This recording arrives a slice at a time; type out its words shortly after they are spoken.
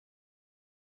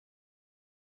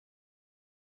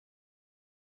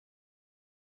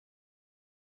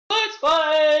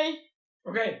play.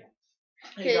 Okay.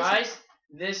 Hey Okay, guys,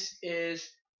 this is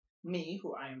me,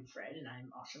 who I am Fred, and I am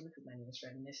awesome because my name is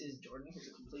Fred, and this is Jordan, who's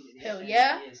a complete idiot. Hell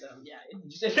yeah. He is, yeah.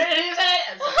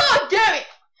 Oh, damn it!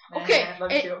 Okay,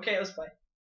 Love you too. Okay, let's play.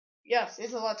 Yes,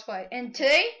 it's a let's play. And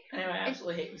today, Anyway, I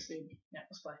absolutely hate this dude. Yeah,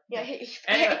 let's play. yeah,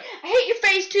 Anyway. I hate your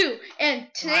face too. And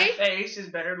today, My face is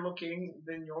better looking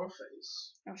than your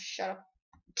face. oh, shut up.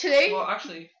 Today, Well,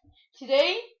 actually,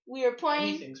 today we are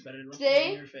playing. anything's better looking Today,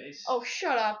 than your face. oh,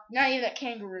 shut up! Not even that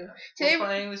kangaroo. Today, We're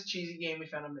playing this cheesy game we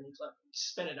found on Mini Club.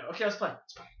 Spin it out. Okay, let's play.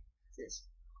 Let's play. this.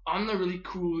 I'm the really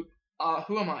cool.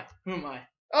 Who am I? Who am I?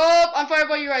 Oh, I'm fired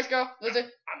by your eyes, girl. Loser.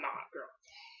 I'm not, girl.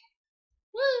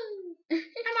 Woo!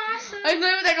 I'm awesome. I don't know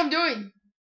what the heck I'm doing.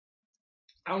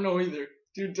 I don't know either.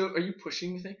 Dude, are you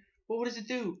pushing the thing? Well, what does it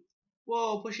do?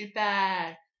 Whoa, push it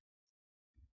back.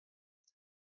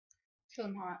 Feel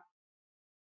them hot.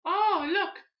 Oh, look.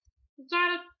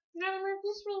 Gotta make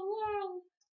this one.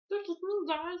 Look at me,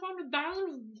 guys. I'm a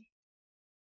diamond.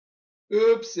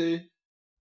 Oopsie.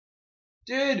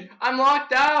 Dude, I'm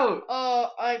locked out.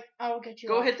 Oh, I will get you.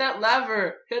 Go off. hit that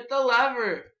lever. Hit the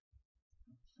lever.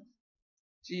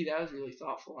 Gee, that was really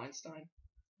thoughtful, Einstein.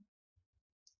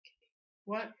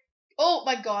 What? Oh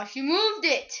my gosh, you moved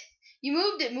it. You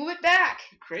moved it. Move it back.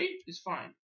 The crate is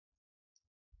fine.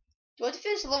 Do I have to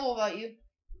finish the level without you?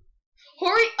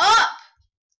 Hurry up!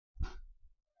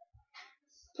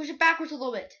 Push it backwards a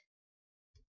little bit.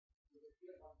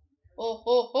 Oh,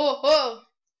 oh, oh, oh.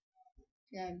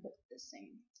 Yeah, I put this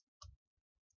thing.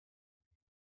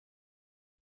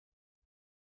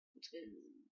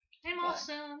 I'm What?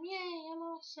 awesome. Yay, I'm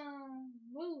awesome.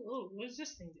 Whoa, what does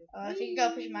this thing do? I think you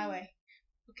gotta push it my way.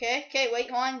 Okay, wait,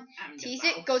 hold on. I'm the Tease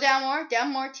boss. it. Go down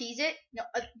more. Tease it. No,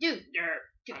 dude,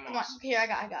 I'm come awesome. on. Okay, I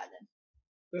got it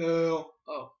then.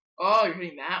 Oh, you're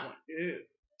hitting that one. Ew.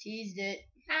 Teased it.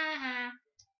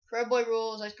 Fred boy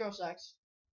rules. Ice girl sucks.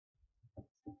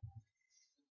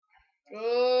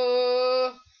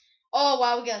 Oh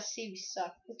wow, we gotta see we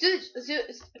suck. Let's do this. Let's do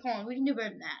it. Come on, we can do better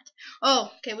than that.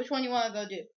 Oh, okay. Which one you want to go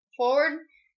do? Forward.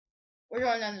 We're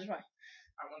going down this way.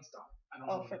 I want to stop. I don't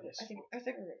Oh, know what it is. I think we're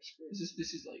really screwed.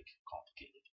 This is like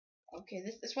complicated. Okay,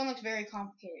 this one looks very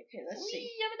complicated. Okay, let's see.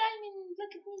 I'm a diamond.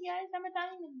 Look at me, guys. I'm a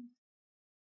diamond.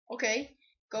 Okay,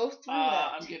 go through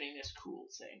that. I'm getting this cool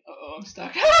thing. Uh-oh, I'm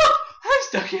stuck. Help! I'm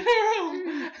stuck in a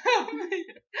room. Help me.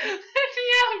 Let me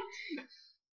out.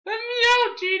 Let me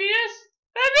out, genius.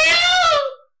 Let me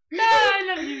out. Ah, I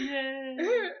love you.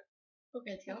 Yeah.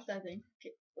 Okay, let's get off that thing.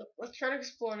 Okay, let's try to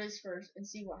explore this first and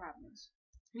see what happens.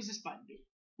 What's this button do?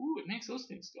 Ooh, it makes those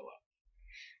things go up.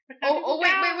 Oh,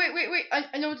 wait.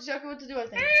 I know exactly what to do, I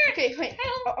think. Okay, wait.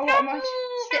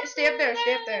 Stay up there.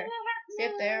 Stay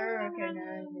up there. Okay,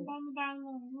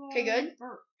 no. Okay, good.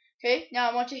 Okay, now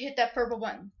I want you to hit that purple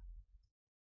button.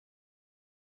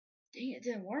 Dang, it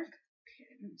didn't work. Okay,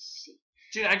 let me see.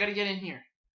 Dude, I gotta get in here.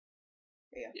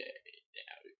 There you go. Yeah.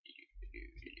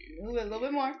 Move it a little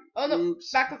bit more. Oh no,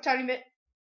 Oops. back up a tiny bit.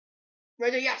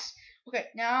 Right there, yes. Okay,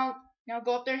 now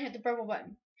go up there and hit the purple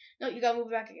button. No, you gotta move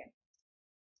it back again.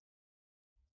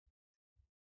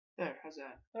 There, how's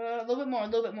that? A little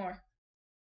bit more.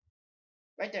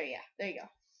 Right there, yeah. There you go.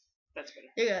 That's better.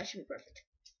 There you go, that should be perfect.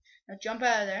 Now jump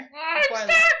out of there I'm stuck!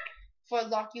 before I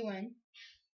lock you in.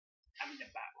 I'm in the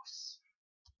box.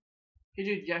 Hey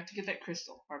dude, you have to get that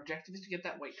crystal. Our objective is to get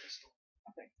that white crystal.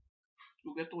 Okay.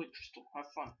 We'll get the white crystal. Have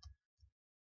fun.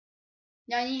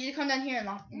 Now I need you to come down here and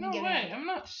lock No get way, me. I'm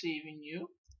not saving you.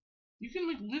 You can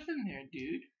like live in there,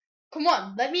 dude. Come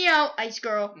on, let me out, Ice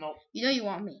Girl. Nope. You know you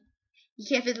want me. You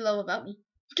can't fit the level without me.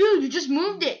 Dude, you just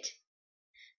moved it.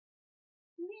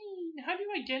 How do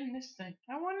I get in this thing?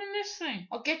 I want in this thing.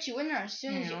 I'll get you in there as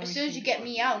soon Yeah, as you get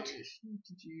me out.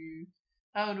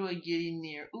 How do I get in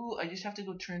there? Ooh, I just have to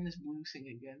go turn this blue thing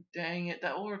again. Dang it,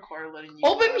 that will require letting you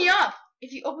Open out. me up.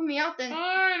 If you open me out, then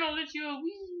Fine, I'll let you out.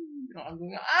 Whee! No, I'm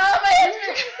going out. oh my head.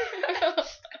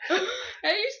 How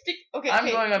do you stick? Okay, I'm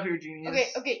okay. going up here,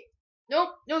 genius. Okay. No,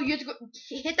 you have to go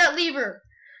hit that lever.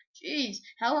 Jeez,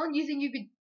 how long do you think you could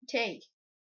take?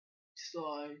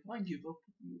 Sigh. I give up.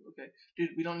 Okay, dude,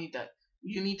 we don't need that.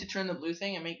 You need to turn the blue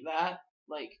thing and make that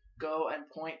like go and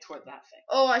point toward that thing.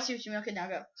 Oh, I see what you mean. Okay, now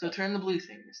go. So turn the blue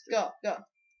thing, mister. Go.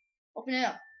 Open it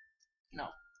up. No.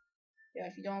 Yeah,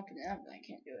 if you don't open it up, then I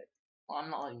can't do it. Well, I'm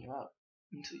not letting you out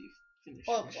until you finish.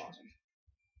 Oh, your that was mission. awesome.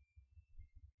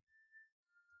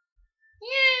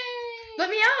 Yay! Let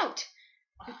me out.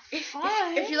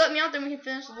 If you let me out, then we can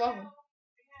finish the level.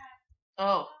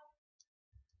 Oh.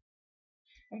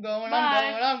 I'm going.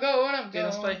 Okay,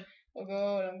 let's play. I'm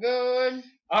going.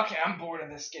 Okay, I'm bored of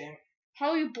this game.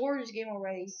 How are you bored of this game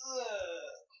already?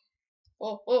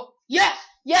 Oh, yes!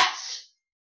 Yes!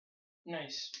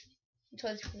 Nice. So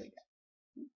let's really